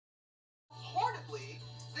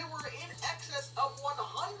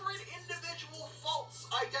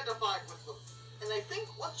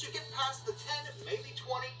maybe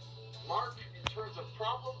 20 mark in terms of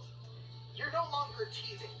problems, you're no longer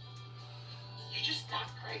teething. You just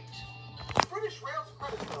got great. British Rail's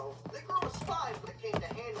credit, though, they grew a spine when it came to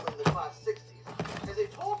handling the Class 60s, as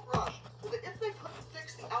they told Rush that if they couldn't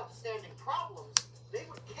fix the outstanding problems, they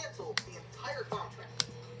would cancel the entire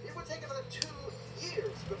contract. It would take another 2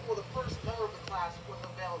 years before the first member of the class was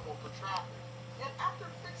available for traffic. And after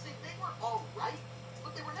fixing, they were alright,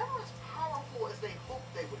 but they were never as powerful as they hoped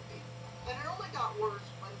they would be. And it only got worse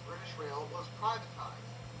when British Rail was privatized.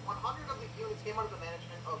 100 of the units came under the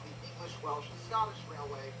management of the English, Welsh, and Scottish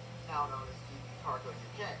Railway, now known as DB Cargo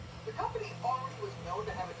UK. The company already was known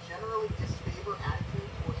to have a generally disfavor attitude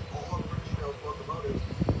towards all of British Rail's locomotives,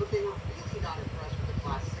 but they were really not impressed with the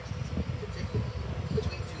Class 60s in particular.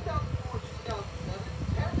 Between 2004 and 2007,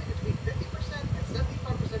 apparently between 50% and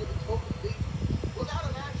 75% of the total fleet was out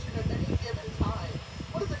of action at any given time.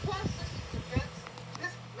 What is the Class 60's defense?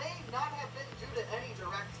 This may not have been due to any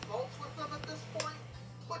direct faults with them at this point,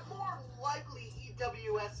 but more likely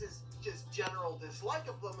EWS's just general dislike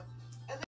of them